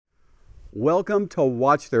Welcome to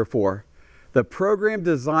Watch Therefore, the program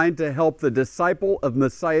designed to help the disciple of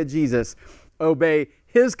Messiah Jesus obey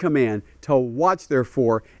His command to watch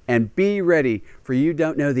therefore and be ready, for you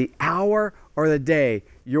don't know the hour or the day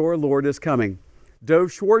your Lord is coming.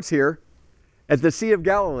 Dove Schwartz here at the Sea of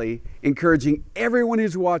Galilee, encouraging everyone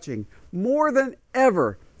who's watching more than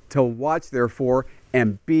ever to watch therefore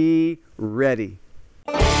and be ready.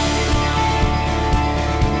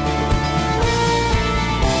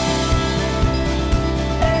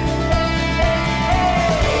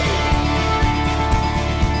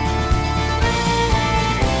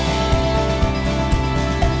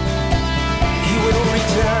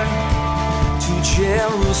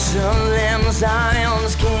 Jerusalem,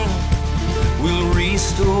 Zion's King will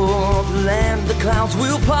restore the land. The clouds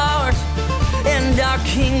will part, and our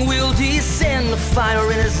King will descend. The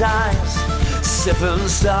fire in His eyes, 7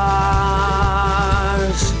 stars,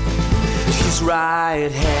 His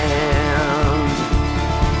right hand.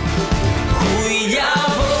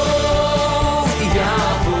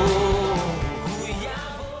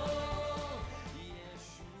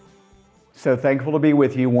 So thankful to be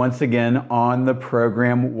with you once again on the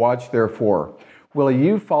program Watch Therefore. Will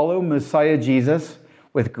you follow Messiah Jesus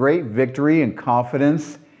with great victory and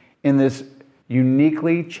confidence in this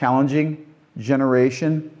uniquely challenging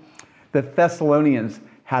generation? The Thessalonians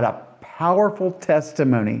had a powerful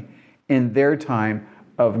testimony in their time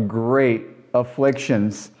of great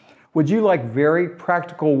afflictions. Would you like very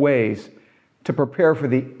practical ways to prepare for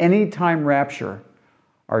the anytime rapture?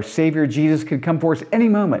 Our Savior Jesus could come for us any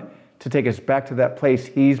moment to take us back to that place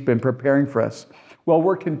He's been preparing for us. Well,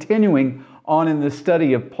 we're continuing on in the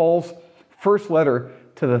study of Paul's first letter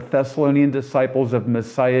to the Thessalonian disciples of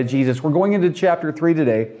Messiah Jesus. We're going into chapter 3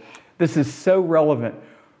 today. This is so relevant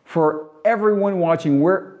for everyone watching,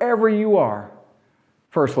 wherever you are.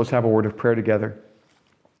 First, let's have a word of prayer together.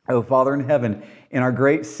 Oh, Father in heaven, in our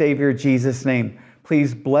great Savior Jesus' name,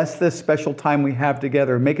 please bless this special time we have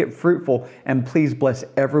together. Make it fruitful, and please bless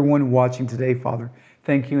everyone watching today, Father.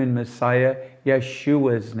 Thank you in Messiah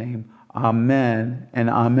Yeshua's name. Amen and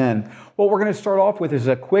amen. What we're going to start off with is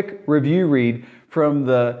a quick review read from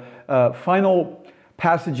the final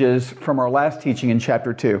passages from our last teaching in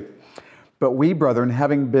chapter 2. But we, brethren,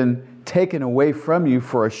 having been taken away from you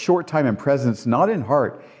for a short time in presence, not in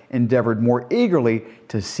heart, endeavored more eagerly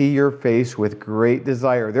to see your face with great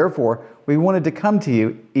desire. Therefore, we wanted to come to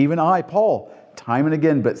you, even I, Paul, time and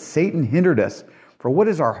again, but Satan hindered us. For what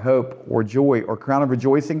is our hope or joy or crown of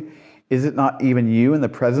rejoicing? Is it not even you in the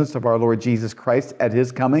presence of our Lord Jesus Christ at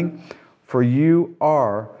His coming? For you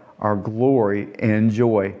are our glory and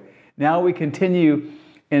joy. Now we continue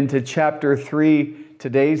into chapter 3,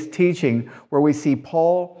 today's teaching, where we see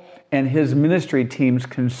Paul and his ministry team's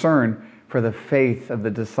concern for the faith of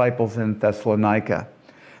the disciples in Thessalonica.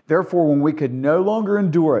 Therefore, when we could no longer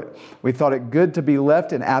endure it, we thought it good to be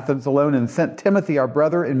left in Athens alone, and sent Timothy, our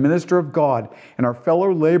brother and minister of God, and our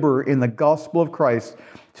fellow laborer in the gospel of Christ,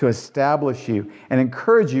 to establish you and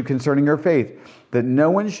encourage you concerning your faith, that no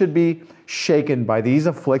one should be shaken by these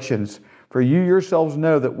afflictions. For you yourselves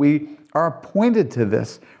know that we are appointed to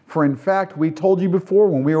this. For in fact, we told you before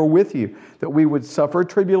when we were with you that we would suffer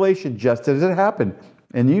tribulation just as it happened.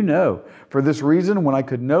 And you know, for this reason, when I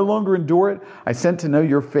could no longer endure it, I sent to know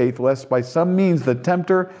your faith, lest by some means the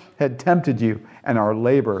tempter had tempted you, and our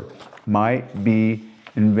labor might be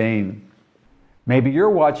in vain. Maybe you're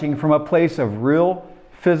watching from a place of real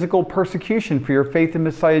physical persecution for your faith in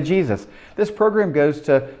Messiah Jesus. This program goes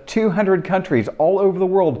to 200 countries all over the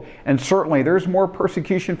world, and certainly there's more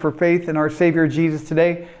persecution for faith in our Savior Jesus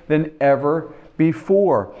today than ever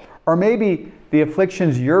before. Or maybe the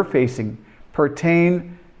afflictions you're facing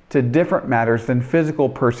pertain to different matters than physical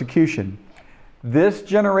persecution. This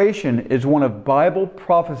generation is one of Bible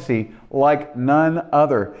prophecy like none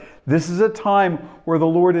other. This is a time where the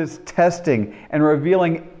Lord is testing and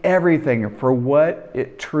revealing everything for what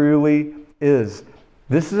it truly is.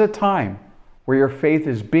 This is a time where your faith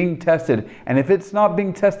is being tested, and if it's not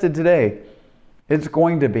being tested today, it's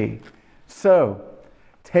going to be. So,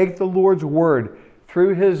 take the Lord's word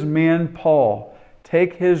through His man Paul.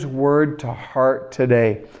 Take His word to heart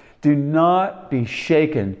today. Do not be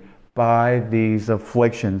shaken by these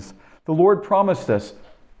afflictions. The Lord promised us,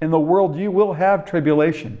 in the world you will have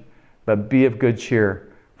tribulation, but be of good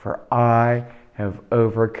cheer, for I have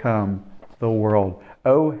overcome the world.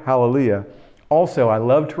 Oh, hallelujah. Also, I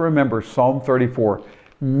love to remember Psalm 34.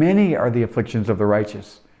 Many are the afflictions of the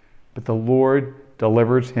righteous, but the Lord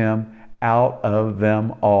delivers him out of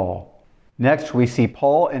them all. Next, we see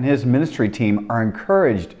Paul and his ministry team are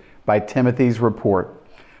encouraged by Timothy's report.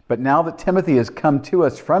 But now that Timothy has come to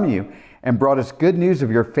us from you and brought us good news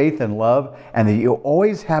of your faith and love, and that you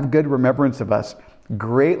always have good remembrance of us,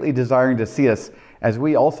 greatly desiring to see us, as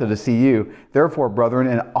we also to see you. Therefore, brethren,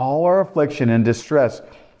 in all our affliction and distress,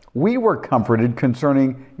 we were comforted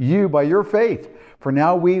concerning you by your faith. For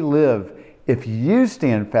now we live, if you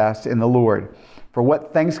stand fast in the Lord. For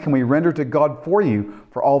what thanks can we render to God for you,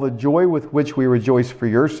 for all the joy with which we rejoice for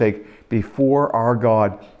your sake before our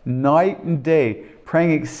God, night and day,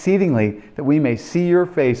 praying exceedingly that we may see your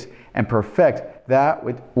face and perfect that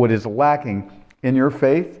what is lacking in your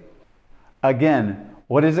faith? Again,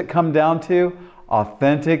 what does it come down to?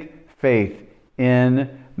 Authentic faith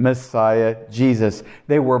in Messiah Jesus.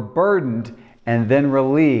 They were burdened and then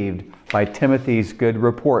relieved by Timothy's good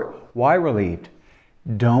report. Why relieved?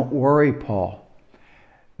 Don't worry, Paul.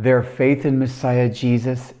 Their faith in Messiah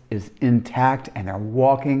Jesus is intact and they're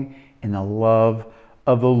walking in the love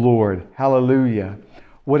of the Lord. Hallelujah.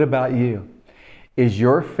 What about you? Is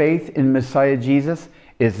your faith in Messiah Jesus,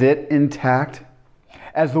 is it intact?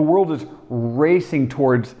 As the world is racing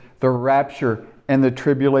towards the rapture and the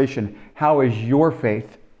tribulation, how is your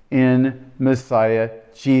faith in Messiah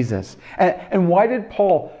Jesus? And why did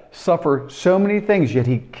Paul suffer so many things, yet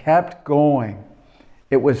he kept going?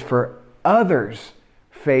 It was for others'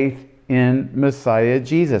 faith in Messiah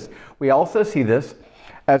Jesus. We also see this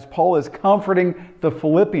as Paul is comforting the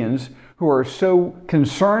Philippians who are so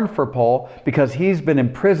concerned for Paul because he's been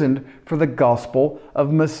imprisoned for the gospel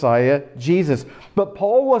of Messiah Jesus. But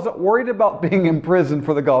Paul wasn't worried about being imprisoned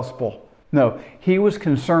for the gospel. No, he was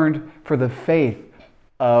concerned for the faith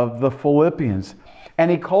of the Philippians.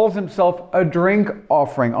 And he calls himself a drink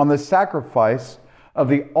offering on the sacrifice of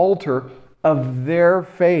the altar of their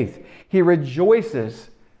faith. He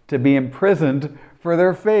rejoices to be imprisoned for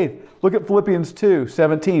their faith. Look at Philippians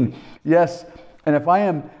 2:17. Yes, and if I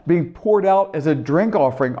am being poured out as a drink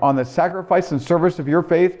offering on the sacrifice and service of your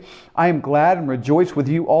faith, I am glad and rejoice with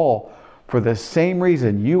you all. For the same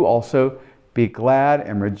reason, you also be glad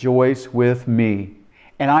and rejoice with me.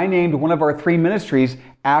 And I named one of our 3 ministries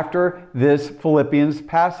after this Philippians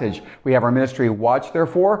passage. We have our ministry, Watch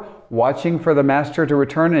Therefore, watching for the Master to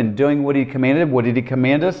return and doing what he commanded. What did he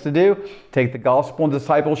command us to do? Take the gospel and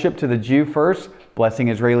discipleship to the Jew first, blessing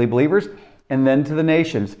Israeli believers, and then to the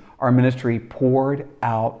nations. Our ministry poured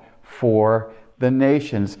out for the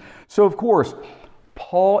nations. So of course,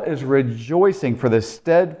 Paul is rejoicing for the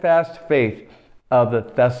steadfast faith of the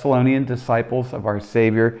Thessalonian disciples of our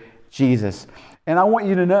Savior Jesus. And I want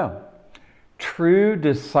you to know, true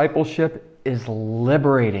discipleship is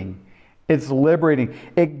liberating. It's liberating.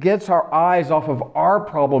 It gets our eyes off of our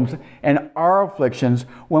problems and our afflictions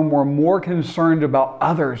when we're more concerned about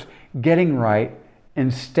others getting right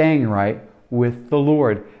and staying right with the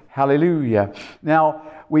Lord. Hallelujah. Now,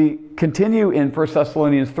 we continue in 1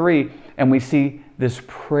 Thessalonians 3, and we see this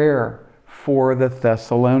prayer for the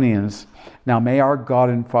Thessalonians. Now, may our God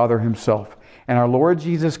and Father himself and our Lord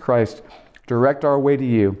Jesus Christ direct our way to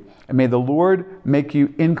you. And may the Lord make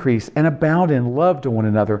you increase and abound in love to one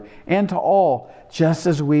another and to all, just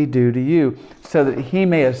as we do to you, so that he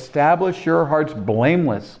may establish your hearts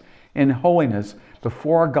blameless in holiness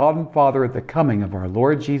before our God and Father at the coming of our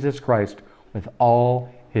Lord Jesus Christ with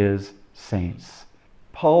all his saints.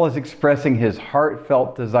 Paul is expressing his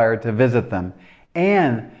heartfelt desire to visit them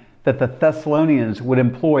and that the Thessalonians would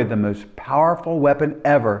employ the most powerful weapon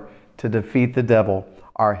ever to defeat the devil,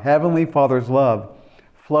 our Heavenly Father's love,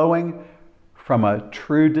 flowing from a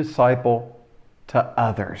true disciple to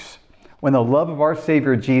others. When the love of our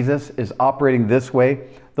Savior Jesus is operating this way,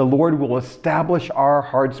 the Lord will establish our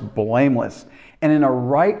hearts blameless and in a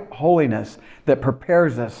right holiness that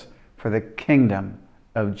prepares us for the kingdom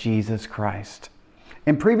of Jesus Christ.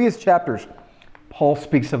 In previous chapters, Paul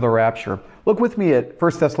speaks of the rapture. Look with me at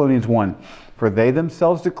 1 Thessalonians 1. For they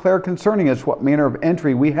themselves declare concerning us what manner of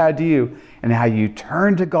entry we had to you, and how you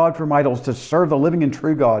turned to God from idols to serve the living and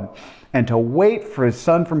true God, and to wait for his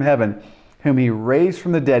Son from heaven, whom he raised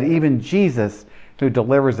from the dead, even Jesus, who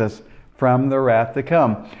delivers us from the wrath to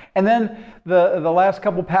come. And then the last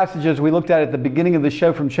couple passages we looked at the beginning of the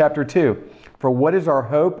show from chapter 2. For what is our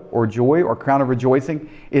hope or joy or crown of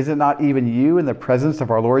rejoicing? Is it not even you in the presence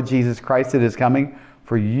of our Lord Jesus Christ that is coming?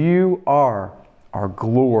 For you are our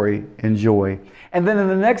glory and joy. And then in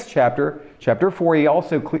the next chapter, chapter 4, he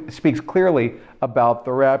also speaks clearly about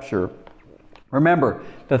the rapture. Remember,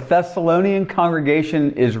 the Thessalonian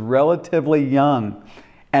congregation is relatively young.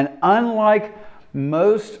 And unlike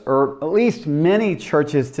most, or at least many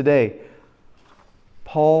churches today,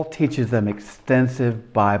 Paul teaches them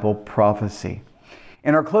extensive Bible prophecy.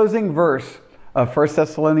 In our closing verse of 1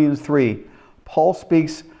 Thessalonians 3, Paul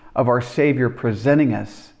speaks of our Savior presenting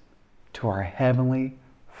us to our Heavenly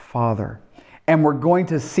Father. And we're going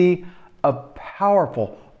to see a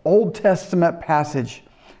powerful Old Testament passage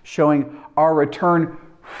showing our return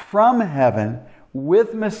from heaven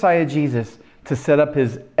with Messiah Jesus to set up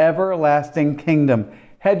his everlasting kingdom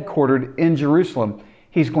headquartered in Jerusalem.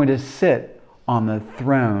 He's going to sit on the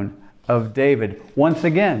throne of David once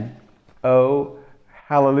again. Oh,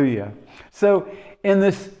 hallelujah. So in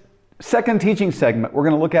this second teaching segment we're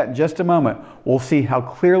going to look at in just a moment, we'll see how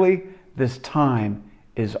clearly this time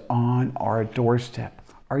is on our doorstep.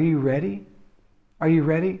 Are you ready? Are you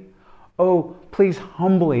ready? Oh, please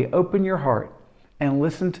humbly open your heart and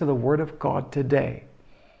listen to the Word of God today,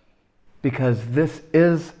 because this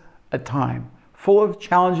is a time full of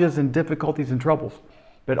challenges and difficulties and troubles,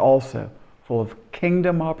 but also full of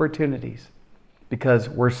kingdom opportunities, because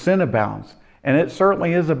where sin abounds, and it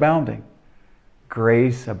certainly is abounding,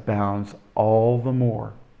 grace abounds all the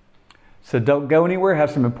more. So don't go anywhere. I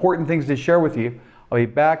have some important things to share with you. I'll be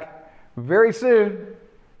back very soon.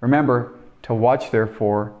 Remember to watch,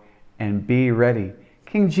 therefore, and be ready.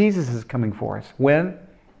 King Jesus is coming for us. When?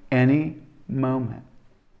 Any moment.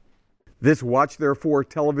 This Watch Therefore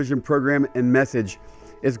television program and message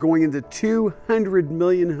is going into 200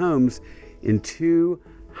 million homes in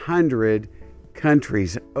 200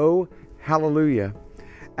 countries. Oh, hallelujah.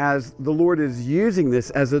 As the Lord is using this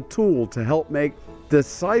as a tool to help make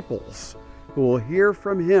disciples who will hear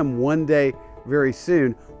from him one day very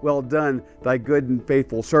soon. Well done, thy good and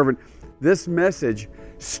faithful servant. This message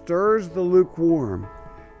stirs the lukewarm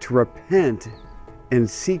to repent and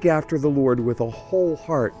seek after the Lord with a whole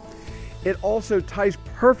heart. It also ties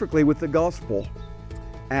perfectly with the gospel,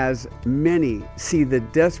 as many see the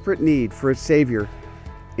desperate need for a Savior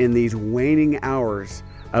in these waning hours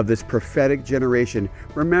of this prophetic generation.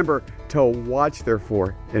 Remember to watch,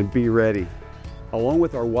 therefore, and be ready. Along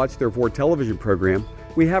with our Watch Therefore television program,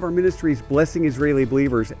 we have our ministries blessing Israeli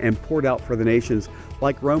believers and poured out for the nations,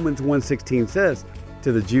 like Romans 1:16 says,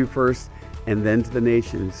 to the Jew first and then to the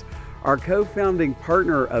nations. Our co-founding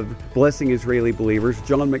partner of Blessing Israeli Believers,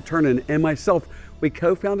 John McTernan, and myself, we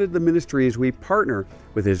co-founded the ministry as we partner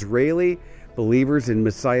with Israeli believers in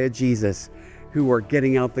Messiah Jesus who are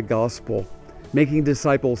getting out the gospel, making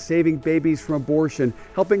disciples, saving babies from abortion,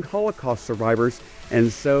 helping Holocaust survivors,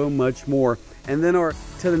 and so much more. And then our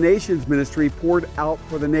To the Nations ministry, Poured Out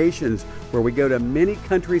for the Nations, where we go to many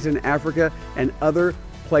countries in Africa and other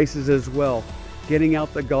places as well, getting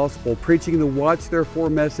out the gospel, preaching the Watch Therefore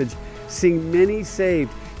message, seeing many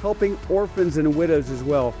saved, helping orphans and widows as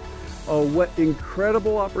well. Oh, what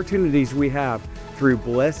incredible opportunities we have through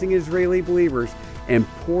Blessing Israeli Believers and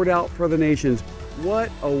Poured Out for the Nations.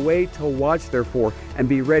 What a way to watch, therefore, and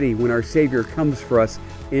be ready when our Savior comes for us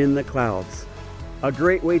in the clouds. A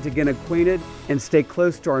great way to get acquainted and stay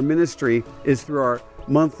close to our ministry is through our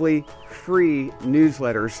monthly free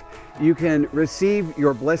newsletters. You can receive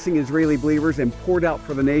your Blessing Israeli Believers and Poured Out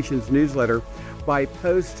for the Nations newsletter by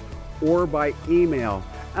post or by email.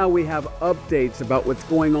 We have updates about what's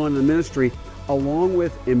going on in the ministry, along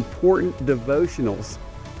with important devotionals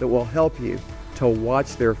that will help you to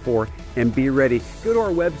watch, therefore, and be ready. Go to our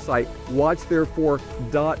website,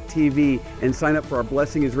 watchtherefore.tv, and sign up for our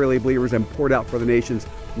Blessing Israeli Believers and Poured Out for the Nations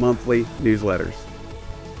monthly newsletters.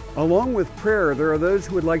 Along with prayer, there are those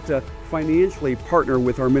who would like to financially partner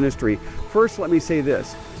with our ministry. First, let me say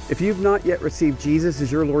this. If you've not yet received Jesus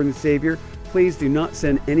as your Lord and Savior, please do not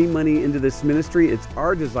send any money into this ministry. It's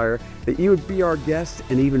our desire that you would be our guest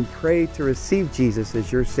and even pray to receive Jesus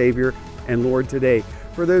as your Savior and Lord today.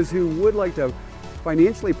 For those who would like to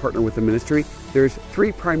financially partner with the ministry, there's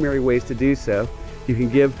three primary ways to do so. You can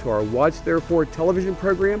give to our Watch Therefore television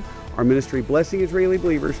program, our ministry Blessing Israeli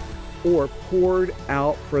Believers, or Poured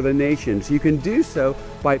Out for the Nations. You can do so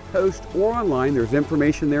by post or online. There's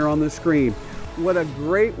information there on the screen. What a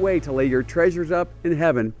great way to lay your treasures up in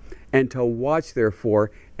heaven and to watch,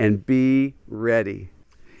 therefore, and be ready.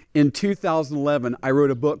 In 2011, I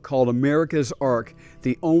wrote a book called America's Ark,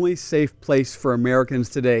 the only safe place for Americans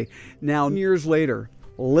today. Now, years later,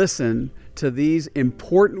 listen to these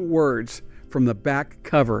important words from the back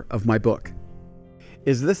cover of my book.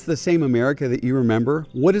 Is this the same America that you remember?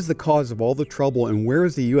 What is the cause of all the trouble, and where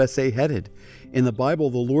is the USA headed? In the Bible,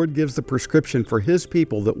 the Lord gives the prescription for His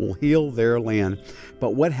people that will heal their land.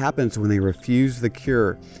 But what happens when they refuse the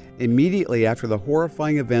cure? Immediately after the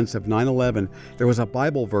horrifying events of 9/11, there was a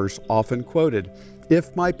Bible verse often quoted.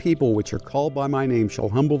 If my people, which are called by my name, shall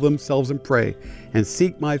humble themselves and pray, and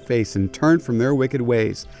seek my face, and turn from their wicked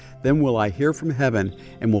ways, then will I hear from heaven,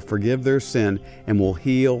 and will forgive their sin, and will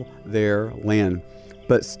heal their land.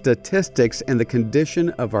 but statistics and the condition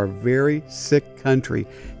of our very sick country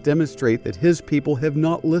demonstrate that His people have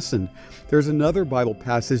not listened. There's another Bible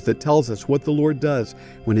passage that tells us what the Lord does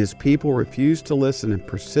when His people refuse to listen and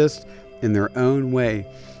persist in their own way.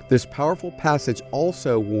 This powerful passage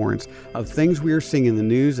also warns of things we are seeing in the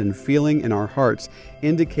news and feeling in our hearts,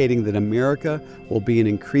 indicating that America will be an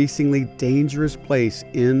increasingly dangerous place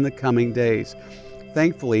in the coming days.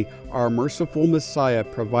 Thankfully, our merciful Messiah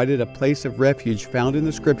provided a place of refuge found in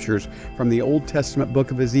the Scriptures from the Old Testament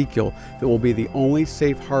book of Ezekiel that will be the only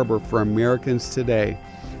safe harbor for Americans today.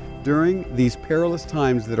 During these perilous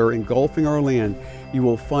times that are engulfing our land, you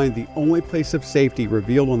will find the only place of safety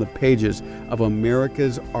revealed on the pages of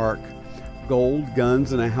America's Ark. Gold,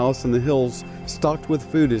 guns, and a house in the hills stocked with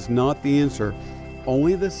food is not the answer.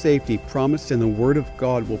 Only the safety promised in the Word of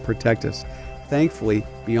God will protect us. Thankfully,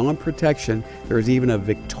 beyond protection, there is even a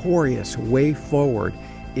victorious way forward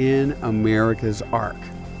in America's Ark.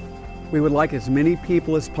 We would like as many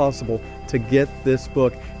people as possible to get this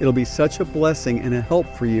book. It'll be such a blessing and a help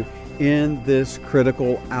for you in this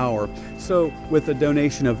critical hour. So, with a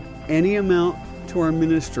donation of any amount to our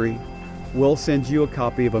ministry, we'll send you a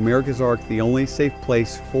copy of America's Ark, the only safe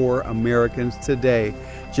place for Americans today.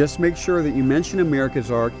 Just make sure that you mention America's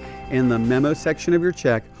Ark in the memo section of your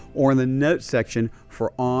check or in the note section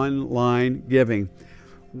for online giving.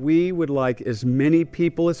 We would like as many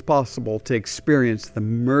people as possible to experience the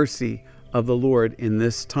mercy of the Lord in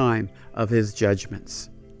this time of His judgments.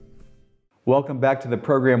 Welcome back to the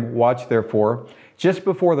program, Watch Therefore. Just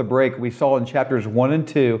before the break, we saw in chapters 1 and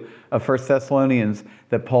 2 of 1 Thessalonians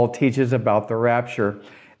that Paul teaches about the rapture.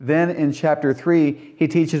 Then in chapter 3, he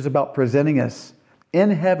teaches about presenting us in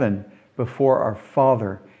heaven before our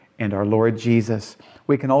Father and our Lord Jesus.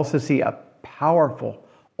 We can also see a powerful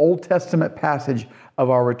Old Testament passage of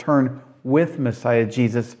our return with Messiah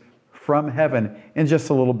Jesus from heaven in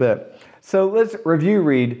just a little bit. So let's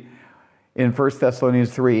read in 1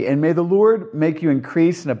 Thessalonians 3. And may the Lord make you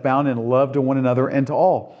increase and abound in love to one another and to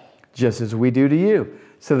all, just as we do to you,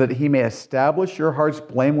 so that He may establish your hearts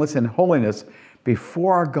blameless in holiness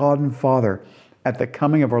before our God and Father at the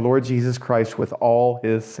coming of our Lord Jesus Christ with all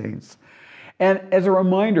His saints. And as a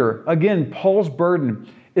reminder, again, Paul's burden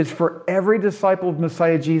is for every disciple of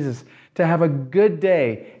Messiah Jesus to have a good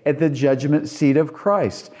day at the judgment seat of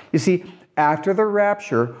Christ. You see, after the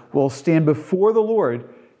rapture, we'll stand before the Lord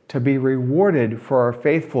to be rewarded for our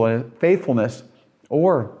faithfulness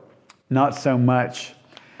or not so much.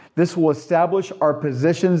 This will establish our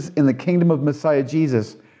positions in the kingdom of Messiah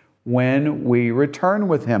Jesus when we return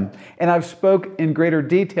with Him. And I've spoke in greater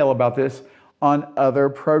detail about this on other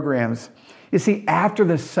programs. You see, after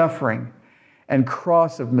the suffering and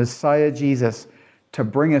cross of Messiah Jesus to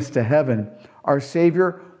bring us to heaven, our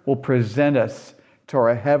Savior will present us to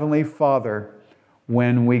our Heavenly Father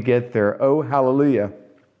when we get there. Oh, hallelujah.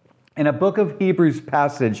 In a book of Hebrews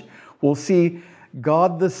passage, we'll see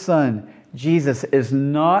God the Son, Jesus, is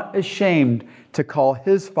not ashamed to call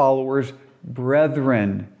His followers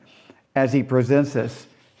brethren as He presents us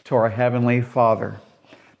to our Heavenly Father.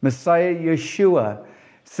 Messiah Yeshua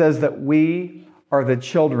says that we are the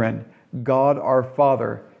children God our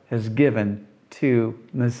Father has given to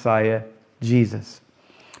Messiah Jesus.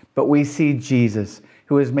 But we see Jesus,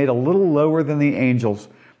 who is made a little lower than the angels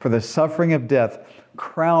for the suffering of death,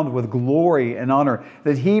 crowned with glory and honor,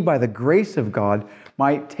 that He, by the grace of God,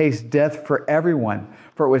 might taste death for everyone.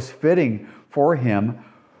 For it was fitting for Him,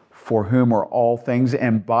 for whom are all things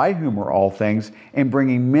and by whom are all things, in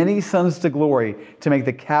bringing many sons to glory, to make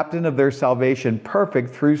the captain of their salvation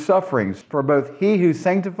perfect through sufferings. For both He who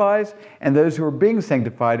sanctifies and those who are being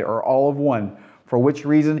sanctified are all of one, for which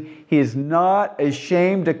reason He is not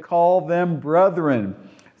ashamed to call them brethren,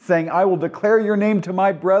 saying, I will declare your name to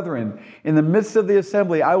my brethren. In the midst of the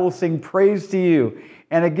assembly, I will sing praise to you.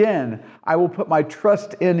 And again, I will put my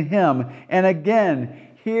trust in Him. And again,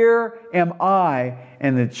 here am I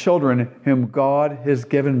and the children whom God has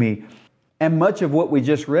given me. And much of what we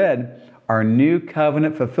just read are new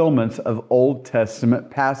covenant fulfillments of Old Testament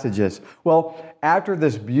passages. Well, after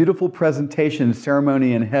this beautiful presentation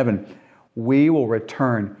ceremony in heaven, we will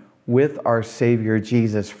return with our Savior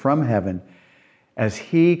Jesus from heaven as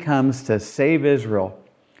He comes to save Israel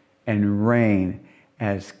and reign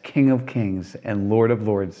as King of Kings and Lord of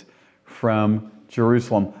Lords from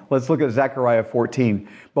Jerusalem. Let's look at Zechariah 14.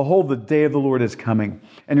 Behold, the day of the Lord is coming,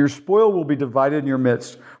 and your spoil will be divided in your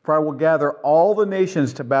midst. For I will gather all the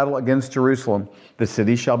nations to battle against Jerusalem. The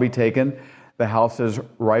city shall be taken, the houses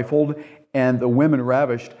rifled, and the women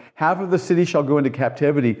ravished. Half of the city shall go into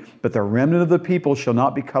captivity, but the remnant of the people shall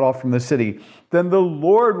not be cut off from the city. Then the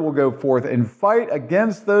Lord will go forth and fight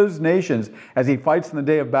against those nations as he fights in the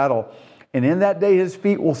day of battle. And in that day his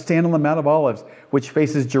feet will stand on the Mount of Olives, which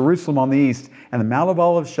faces Jerusalem on the east. And the Mount of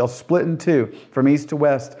Olives shall split in two from east to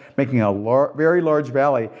west, making a very large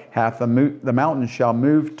valley. Half the mountain shall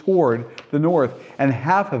move toward the north, and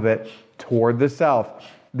half of it toward the south.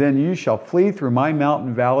 Then you shall flee through my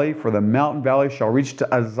mountain valley, for the mountain valley shall reach to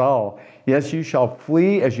Azal. Yes, you shall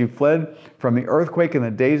flee as you fled from the earthquake in the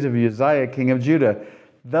days of Uzziah, king of Judah.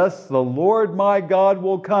 Thus the Lord my God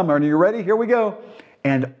will come. Are you ready? Here we go.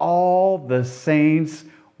 And all the saints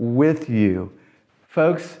with you.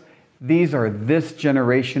 Folks, these are this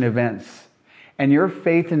generation events. And your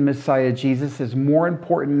faith in Messiah Jesus is more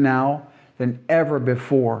important now than ever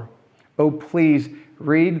before. Oh, please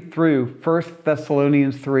read through 1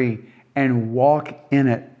 Thessalonians 3 and walk in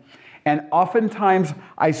it. And oftentimes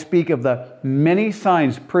I speak of the many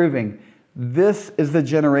signs proving this is the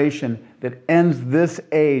generation that ends this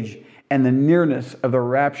age and the nearness of the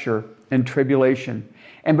rapture and tribulation.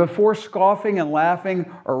 And before scoffing and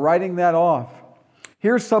laughing or writing that off,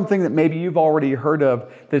 here's something that maybe you've already heard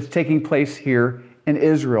of that's taking place here in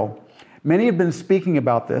Israel. Many have been speaking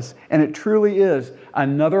about this, and it truly is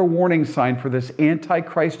another warning sign for this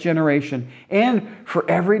Antichrist generation and for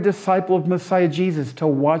every disciple of Messiah Jesus to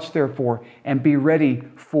watch, therefore, and be ready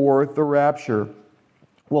for the rapture.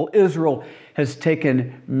 Well, Israel has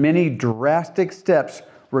taken many drastic steps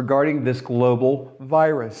regarding this global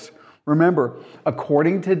virus. Remember,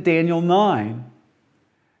 according to Daniel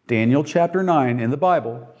chapter 9 in the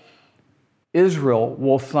Bible, Israel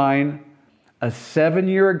will sign a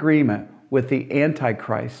 7-year agreement with the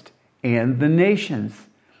Antichrist and the nations.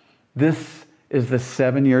 This is the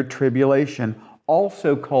 7-year tribulation,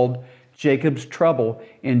 also called Jacob's trouble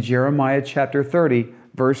in Jeremiah chapter 30,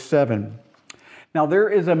 verse 7. Now, there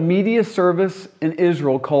is a media service in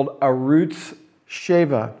Israel called Arutz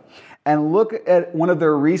Sheva. And look at one of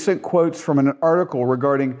their recent quotes from an article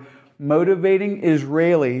regarding motivating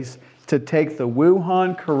Israelis to take the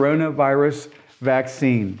Wuhan coronavirus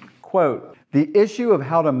vaccine. Quote, "The issue of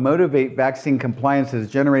how to motivate vaccine compliance has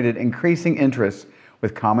generated increasing interest,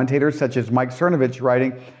 with commentators such as Mike Cernovich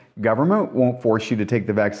writing, government won't force you to take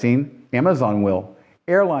the vaccine. Amazon will.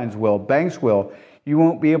 Airlines will. Banks will. You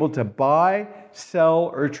won't be able to buy,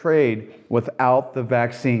 sell, or trade without the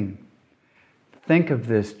vaccine." Think of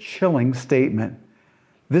this chilling statement.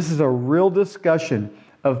 This is a real discussion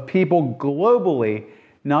of people globally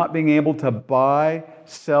not being able to buy,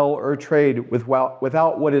 sell, or trade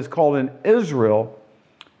without what is called in Israel,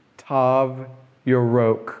 Tav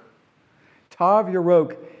Yarok. Tav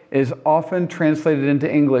Yarok is often translated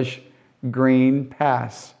into English, green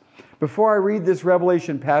pass. Before I read this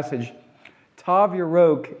Revelation passage, Tav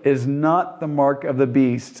Yarok is not the mark of the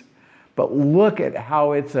beast, but look at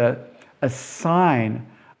how it's a sign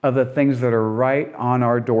of the things that are right on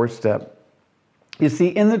our doorstep. You see,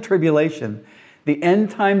 in the tribulation, the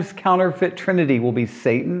end times counterfeit trinity will be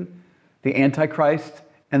Satan, the Antichrist,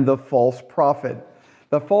 and the false prophet.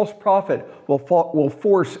 The false prophet will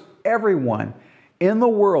force everyone in the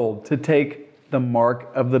world to take the mark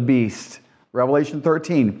of the beast. Revelation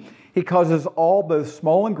 13, he causes all, both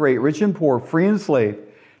small and great, rich and poor, free and slave,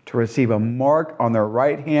 to receive a mark on their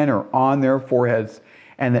right hand or on their foreheads,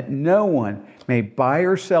 and that no one may buy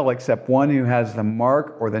or sell except one who has the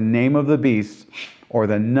mark or the name of the beast or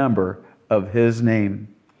the number of his name.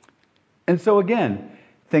 And so again,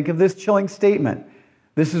 think of this chilling statement.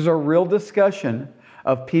 This is a real discussion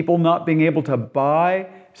of people not being able to buy,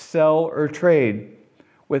 sell, or trade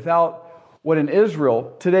without what in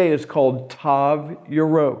Israel today is called Tav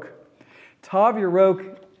Yarok. Tav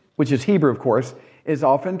Yarok, which is Hebrew, of course, is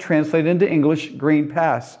often translated into English green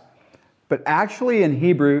pass. But actually in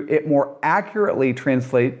Hebrew, it more accurately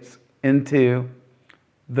translates into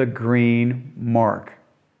the green mark.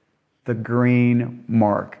 The green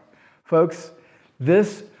mark. Folks,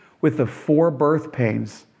 this with the 4 birth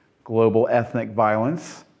pains, global ethnic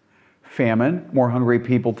violence, famine, more hungry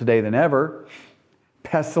people today than ever,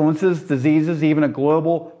 pestilences, diseases, even a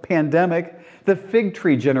global pandemic, the fig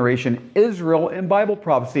tree generation, Israel in Bible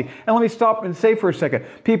prophecy. And let me stop and say for a second,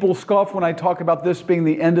 people scoff when I talk about this being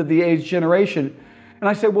the end of the age generation. And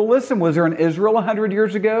I say, well, listen, was there an Israel 100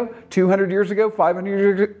 years ago, 200 years ago, 500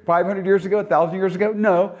 years ago, 1,000 years ago?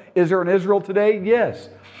 No. Is there an Israel today? Yes.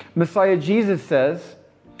 Messiah Jesus says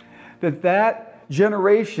that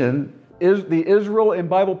generation, is the Israel in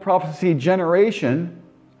Bible prophecy generation,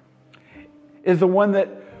 is the one that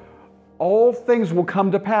all things will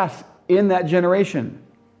come to pass in that generation.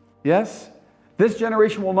 Yes? This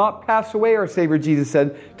generation will not pass away, our Savior Jesus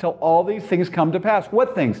said, till all these things come to pass.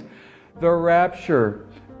 What things? The rapture,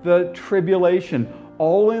 the tribulation,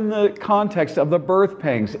 all in the context of the birth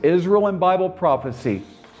pangs, Israel and Bible prophecy,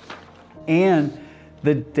 and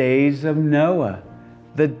the days of Noah.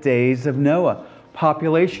 The days of Noah.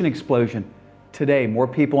 Population explosion. Today, more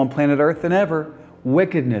people on planet Earth than ever.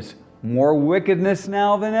 Wickedness. More wickedness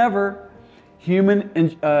now than ever. Human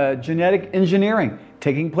genetic engineering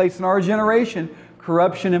taking place in our generation.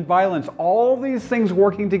 Corruption and violence. All these things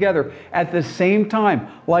working together at the same time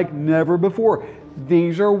like never before.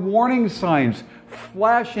 These are warning signs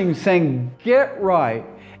flashing saying, get right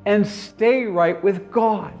and stay right with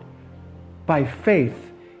God by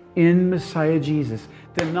faith in Messiah Jesus.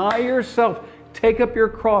 Deny yourself, take up your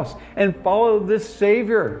cross, and follow this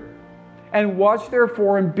Savior. And watch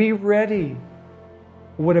therefore and be ready.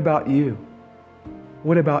 What about you?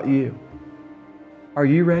 What about you? Are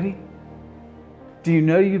you ready? Do you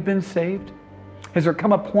know you've been saved? Has there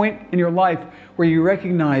come a point in your life where you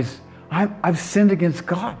recognize, I've sinned against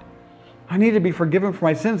God. I need to be forgiven for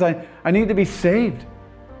my sins. I need to be saved.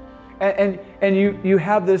 And you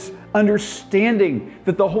have this understanding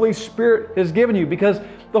that the Holy Spirit has given you, because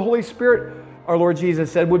the Holy Spirit, our Lord Jesus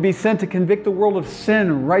said, would be sent to convict the world of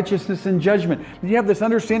sin, righteousness, and judgment. You have this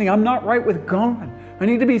understanding, I'm not right with God. I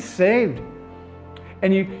need to be saved.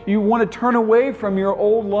 And you want to turn away from your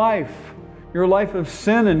old life, your life of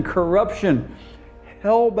sin and corruption,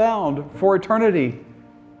 hell-bound for eternity.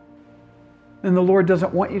 And the Lord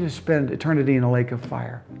doesn't want you to spend eternity in a lake of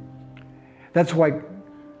fire. That's why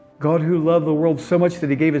God, who loved the world so much that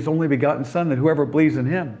He gave His only begotten Son, that whoever believes in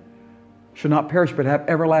Him should not perish but have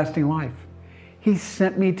everlasting life. He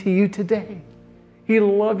sent me to you today. He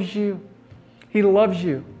loves you. He loves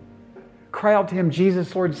you. Cry out to Him,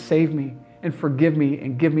 Jesus, Lord, save me and forgive me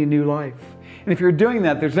and give me new life. And if you're doing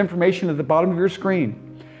that, there's information at the bottom of your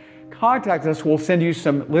screen. Contact us. We'll send you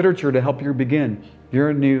some literature to help you begin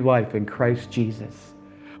your new life in Christ Jesus.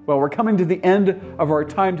 Well, we're coming to the end of our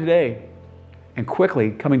time today, and quickly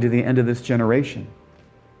coming to the end of this generation,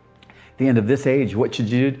 the end of this age. What should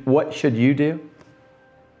you do?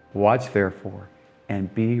 Watch therefore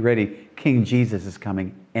and be ready. King Jesus is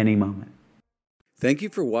coming any moment. Thank you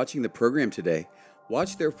for watching the program today.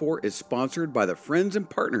 Watch Therefore is sponsored by the friends and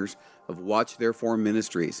partners of Watch Therefore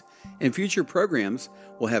Ministries. In future programs,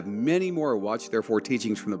 we'll have many more Watch Therefore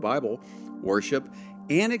teachings from the Bible, worship,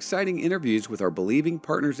 and exciting interviews with our believing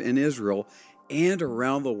partners in Israel and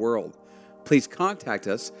around the world. Please contact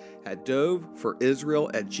us at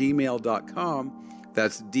doveforisrael@gmail.com.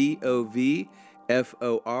 That's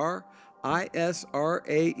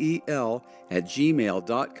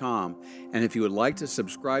DOVFORISRAEL@gmail.com. And if you would like to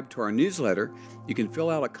subscribe to our newsletter, you can fill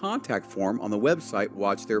out a contact form on the website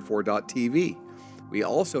watchtherefore.tv. We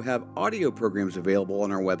also have audio programs available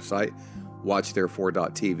on our website,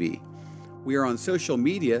 watchtherefore.tv. We are on social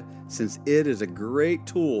media since it is a great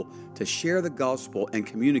tool to share the gospel and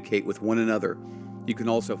communicate with one another. You can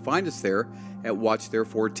also find us there at Watch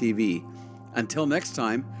Therefore TV. Until next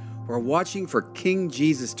time, we're watching for King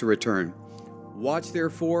Jesus to return. Watch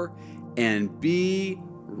therefore and be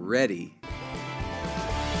ready.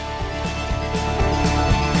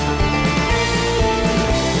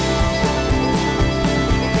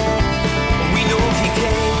 We know He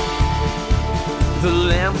came, the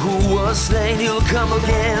Lamb who was slain, He'll come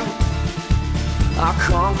again, our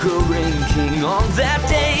conquering King on that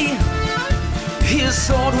day. His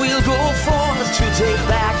sword will go forth to take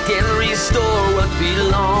back and restore what